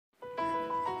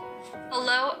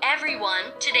Hello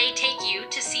everyone, today take you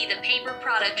to see the paper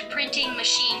product printing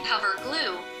machine cover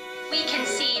glue. We can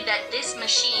see that this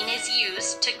machine is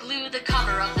used to glue the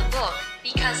cover of the book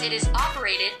because it is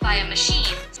operated by a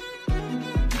machine.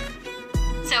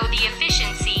 So the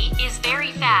efficiency is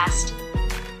very fast.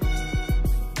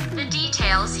 The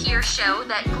details here show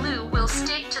that glue will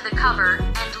stick to the cover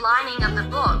and lining of the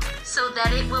book so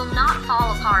that it will not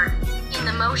fall apart. In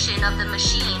the motion of the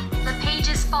machine, the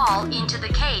pages fall into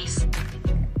the case.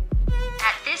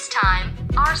 At this time,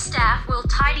 our staff will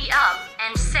tidy up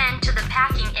and send to the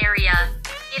packing area.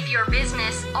 If your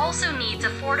business also needs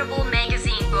affordable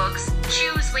magazine books,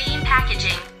 choose WeiYin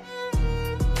Packaging.